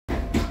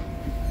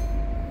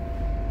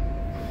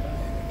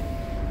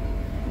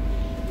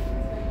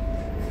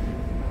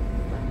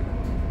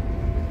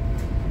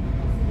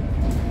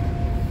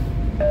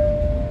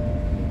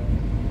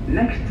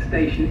Next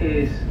station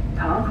is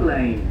Park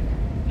Lane.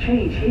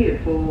 Change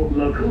here for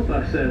local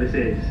bus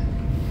services.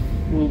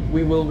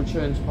 We will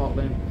return to Park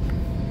Lane.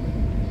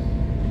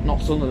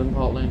 Not Sunderland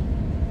Park Lane.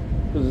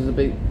 Because there's a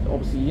big,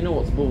 obviously you know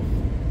what's above,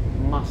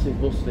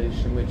 massive bus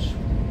station which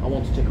I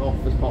want to tick off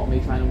as part of me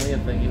trying to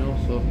weird thing, you know,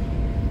 so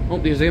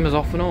hope the Azuma's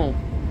off and all.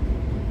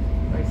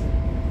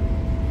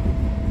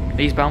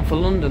 He's bound for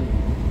London.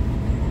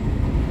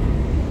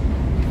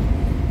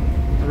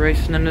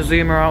 Racing an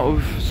Azuma out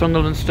of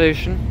Sunderland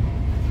station.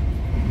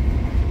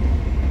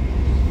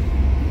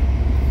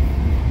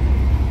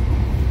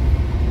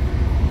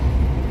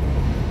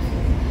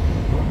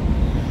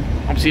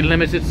 Obviously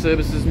limited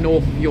services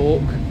north of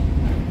York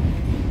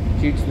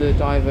due to the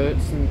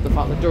diverts and the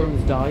fact that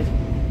Durham's died.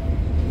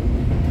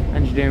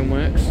 Engineering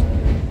works.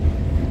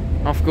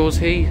 Off goes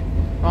he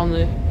on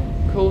the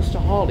coast to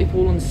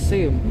Hartlepool and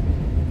Seaham.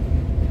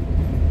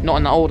 Not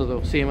in that order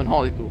though, Seaham and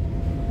Hartlepool.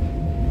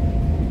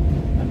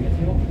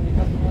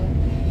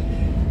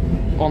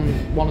 On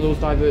one of those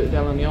diverted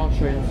LNER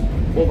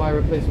trains, or by a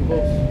replacement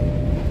bus.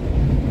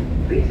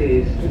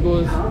 It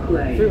goes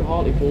through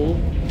Hartlepool,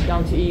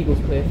 down to Eagles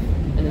Cliff,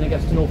 and then it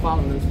gets to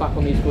Northallerton and it's back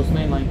on the East Coast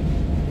Main Line.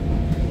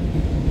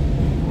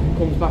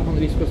 Comes back on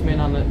the East Coast Main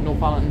Line at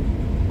Northallerton.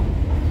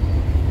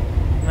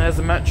 And there's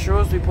the Metro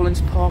as we pull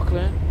into Park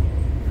Lane.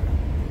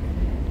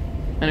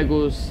 And it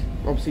goes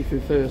obviously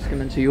through Thirsk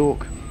and then to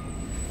York.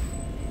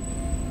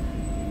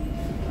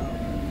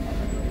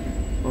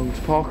 Welcome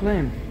to Park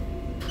Lane.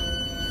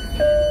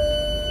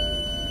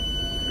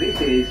 This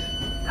is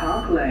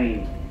Park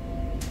Lane.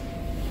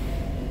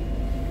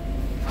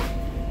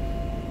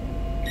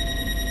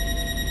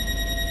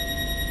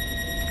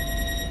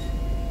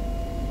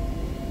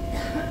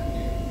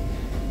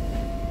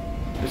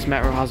 This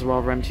metro has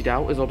rather emptied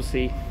out, as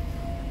obviously,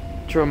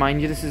 to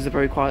remind you, this is a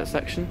very quiet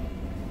section.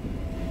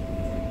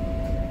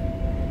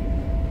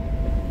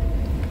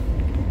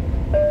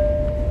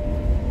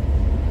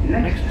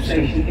 Next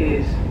station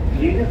is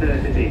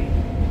University.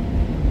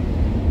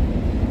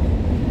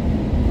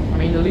 I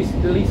mean, the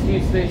least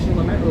used station on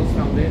the metro's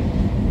found here.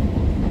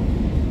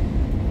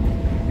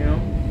 You know,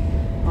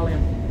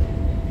 Hallion.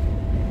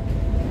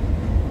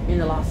 In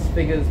the last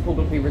figures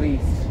publicly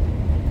released,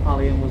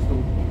 Hallion was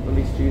the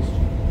least used.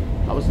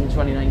 That was in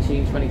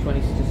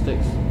 2019-2020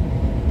 statistics.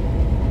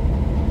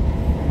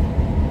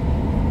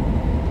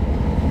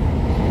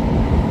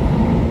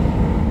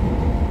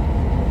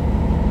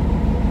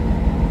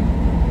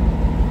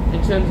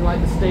 In terms of like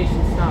the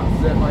station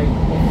stats that like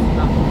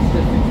national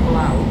statistics pull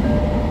out,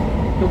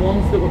 the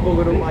ones that were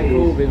buggered up by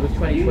COVID was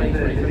 2020,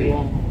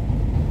 2021.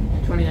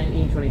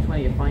 2019,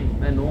 2020 are fine,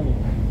 they're normal.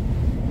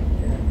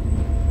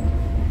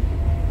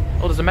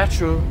 Oh, there's a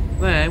metro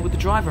there with the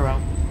driver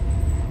out.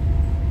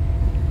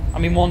 I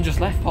mean, one just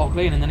left Park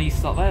Lane and then he's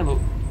sat there, look,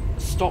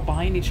 stopped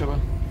behind each other.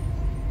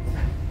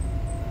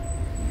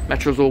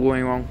 Metro's all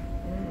going wrong.